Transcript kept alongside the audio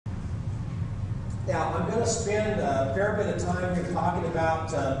Now, I'm going to spend a fair bit of time here talking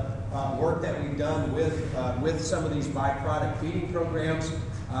about work that we've done with some of these byproduct feeding programs.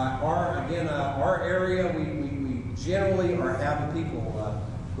 Our area, we generally are having people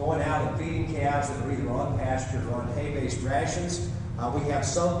going out and feeding calves that are either on pasture or on hay-based rations. We have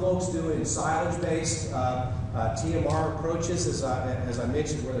some folks doing silage-based TMR approaches, as I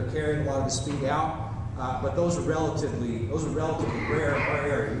mentioned, where they're carrying a lot of this feed out. But those are relatively rare in our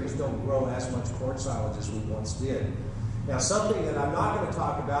area. We just don't grow as much corn silage as we once did. Now, something that I'm not going to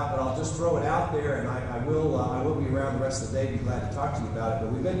talk about, but I'll just throw it out there, and I will be around the rest of the day. Be glad to talk to you about it.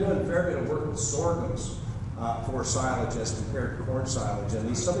 But we've been doing a fair bit of work with sorghums for silage as compared to corn silage,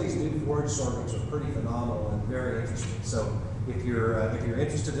 and some of these new forage sorghums are pretty phenomenal and very interesting. So, if you're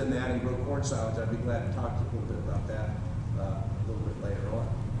interested in that and grow corn silage, I'd be glad to talk to you a little bit about that a little bit later on.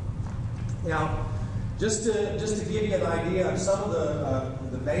 Now, just to give you an idea of some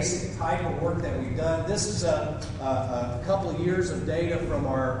of the basic type of work that we've done, this is a couple of years of data from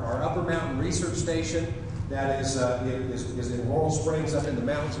our Upper Mountain Research Station that is in Laurel Springs up in the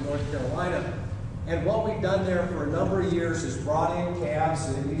mountains of North Carolina. And what we've done there for a number of years is brought in calves,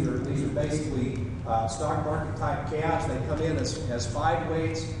 and these are basically stock market type calves. They come in as 5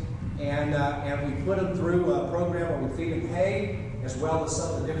 weights, and we put them through a program where we feed them hay, as well as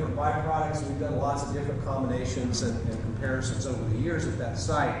some of the different byproducts. We've done lots of different combinations and comparisons over the years at that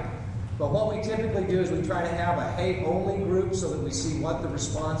site. But what we typically do is we try to have a hay-only group so that we see what the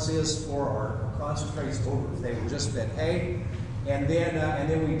response is for our concentrates over if they were just fed hay. And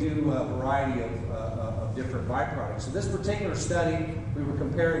then we do a variety of different byproducts. So this particular study, we were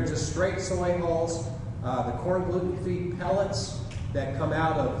comparing just straight soy hulls, the corn gluten feed pellets that come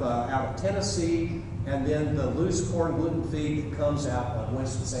out of Tennessee, and then the loose corn gluten feed that comes out of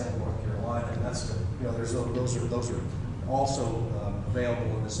Winston-Salem, North Carolina. And that's those are also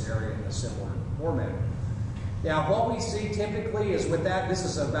available in this area in a similar format. Now, what we see typically is with that, this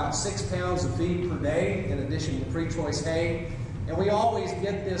is about 6 pounds of feed per day in addition to pre-choice hay. And we always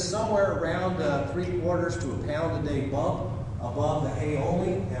get this somewhere around 3/4 to a pound a day bump above the hay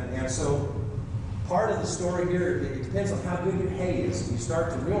only. And so part of the story here, it depends on how good your hay is. You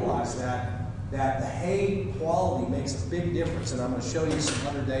start to realize that the hay quality makes a big difference. And I'm going to show you some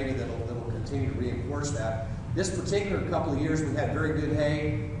other data that'll continue to reinforce that. This particular couple of years, we had very good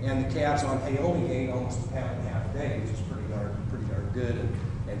hay, and the calves on hay only gained almost a pound and a half a day, which is pretty darn good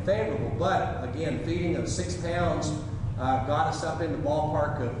and favorable. But again, feeding of 6 pounds got us up in the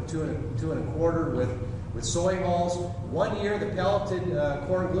ballpark of 2 1/4 with soy hulls. 1 year, the pelleted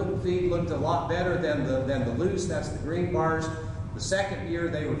corn gluten feed looked a lot better than the loose. That's the green bars. The second year,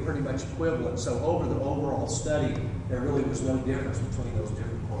 they were pretty much equivalent. So over the overall study, there really was no difference between those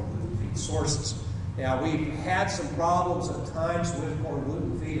different corn gluten feed sources. Now, we've had some problems at times with corn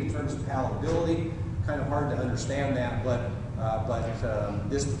gluten feed in terms of palatability. Kind of hard to understand that, but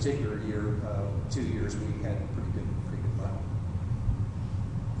this particular year, 2 years, we had pretty good level.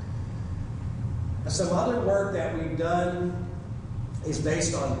 Some other work that we've done is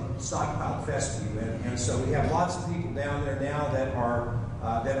based on stockpiled fescue, and so we have lots of people down there now that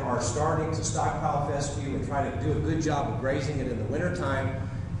are starting to stockpile fescue and try to do a good job of grazing it in the wintertime.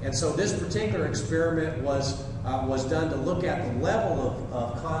 And so this particular experiment was done to look at the level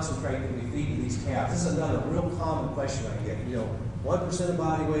of concentrate that we feed to these calves. This is another real common question I get. 1% of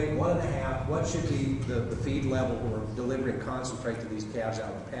body weight, 1.5. What should be the feed level when we're delivering concentrate to these calves out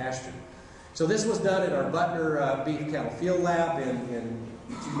of the pasture? So this was done in our Butner beef cattle field lab in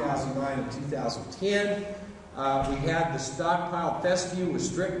 2009 and 2010. We had the stockpiled fescue was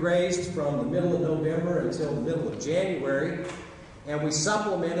strip grazed from the middle of November until the middle of January. And we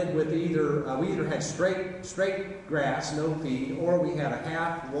supplemented with we either had straight grass, no feed, or we had a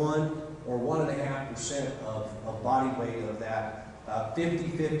 0.5, 1, or 1.5% of body weight of that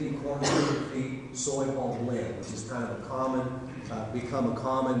 50-50 corn gluten feed soy hull blend, which is kind of become a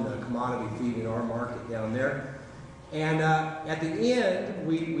common commodity feed in our market down there. And at the end,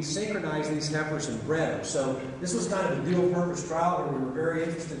 we synchronized these heifers and bred them. So this was kind of a dual-purpose trial where we were very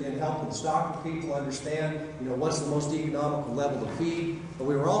interested in helping the stocker people understand, what's the most economical level to feed. But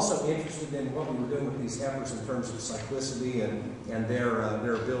we were also interested in what we were doing with these heifers in terms of cyclicity and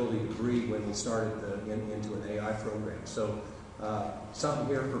their ability to breed when we started into an AI program. So something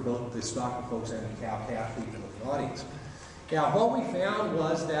here for both the stocker folks and the cow-calf people in the audience. Now, what we found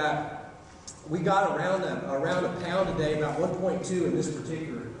was that we got around a pound a day, about 1.2 in this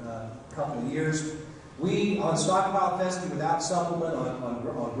particular couple of years. We, on stockpile fescue without supplement, on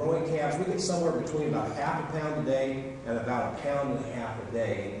growing calves, we get somewhere between about 0.5 pound a day and about 1.5 pounds a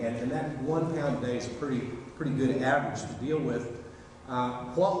day. And that 1 pound a day is a pretty good average to deal with.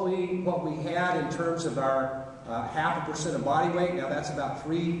 What we had in terms of our 0.5% of body weight, now that's about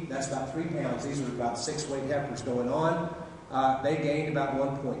 3 pounds. These are about 6 weight heifers going on. They gained about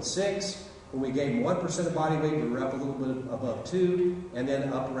 1.6. When we gave them 1% of body weight, we were up a little bit above 2, and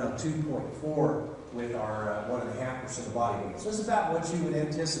then up around 2.4 with our 1.5% of body weight. So this is about what you would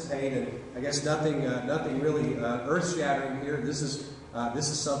anticipate, and I guess nothing really earth-shattering here. This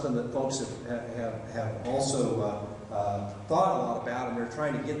is something that folks have also thought a lot about, and they're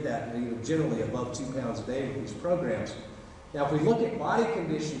trying to get that generally above 2 pounds a day with these programs. Now, if we look at body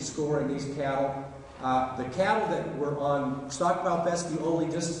condition score in these cattle, the cattle that were on stockpiled fescue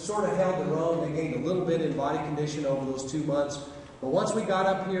only just sort of held their own. They gained a little bit in body condition over those 2 months. But once we got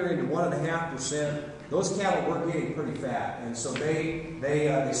up here into 1.5%, those cattle were getting pretty fat. And so they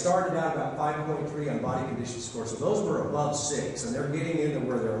started out about 5.3 on body condition score. So those were above 6. And they're getting into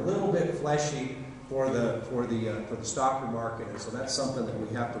where they're a little bit fleshy for the stocker market. And so that's something that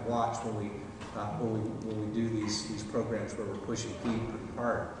we have to watch when we do these programs where we're pushing feed pretty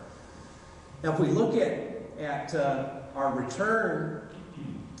hard. Now, if we look at our return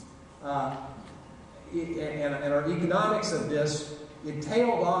and our economics of this, it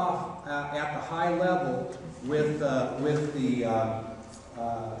tailed off at the high level with the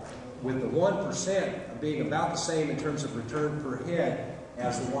 1% being about the same in terms of return per head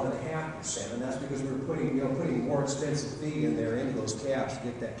as the 1.5%, and that's because we were putting more expensive feed in there into those calves to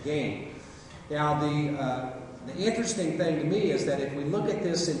get that gain. Now, the interesting thing to me is that if we look at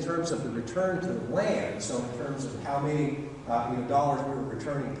this in terms of the return to the land, so in terms of how many dollars we were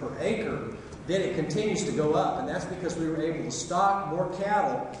returning per acre, then it continues to go up, and that's because we were able to stock more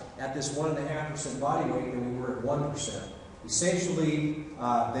cattle at this 1.5% body weight than we were at 1%. Essentially,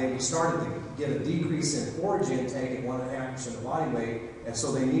 we started to get a decrease in forage intake at 1.5% of body weight, and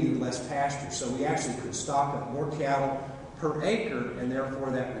so they needed less pasture. So we actually could stock up more cattle per acre, and therefore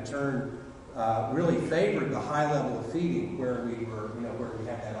that return really favored the high level of feeding where we were, where we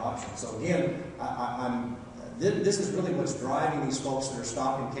had that option. So again, this is really what's driving these folks that are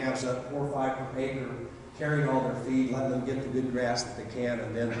stocking calves up 4 or 5 per acre, carrying all their feed, letting them get the good grass that they can,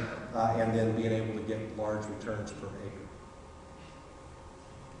 and then being able to get large returns per acre.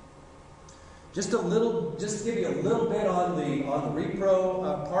 Just to give you a little bit on the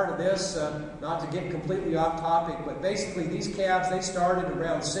repro part of this, not to get completely off topic, but basically these calves, they started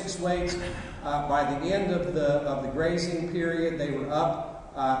around 6 weights. By the end of the grazing period, they were up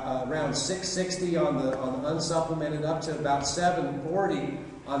around 660 on the unsupplemented, up to about 740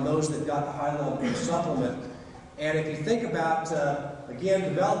 on those that got the high level of supplement. And if you think about, again,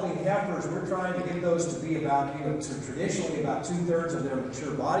 developing heifers, we're trying to get those to be about, traditionally about 2/3 of their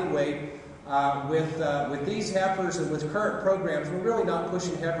mature body weight. With these heifers and with current programs, we're really not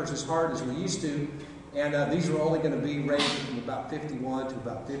pushing heifers as hard as we used to, and these are only going to be ranging from about 51 to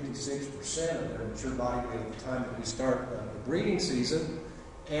about 56% of their mature body weight at the time that we start the breeding season.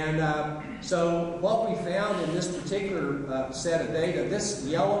 And so what we found in this particular set of data, this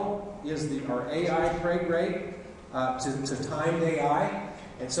yellow is our AI prey grade to timed AI.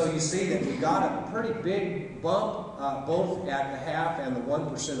 And so you see that we got a pretty big bump both at the 1/2 and the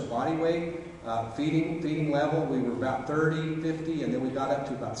 1% of body weight feeding level. We were about 30, 50, and then we got up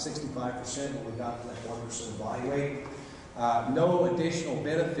to about 65% when we got to that 1% of body weight. No additional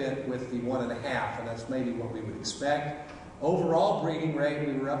benefit with the 1.5, and that's maybe what we would expect. Overall breeding rate,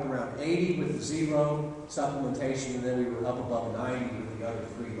 we were up around 80 with the 0 supplementation, and then we were up above 90 with the other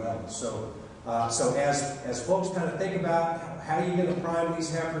 3 levels. So as folks kind of think about how are you going to prime these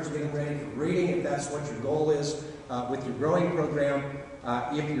heifers getting ready for breeding, if that's what your goal is with your growing program,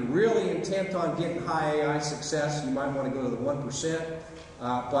 if you're really intent on getting high AI success, you might want to go to the 1%,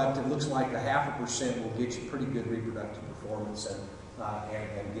 but it looks like 0.5% will get you pretty good reproductive performance and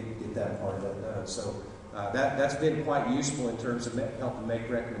get that part of that done. So that's been quite useful in terms of helping make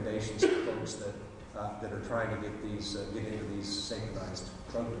recommendations to folks that are trying to get into these synchronized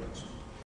programs.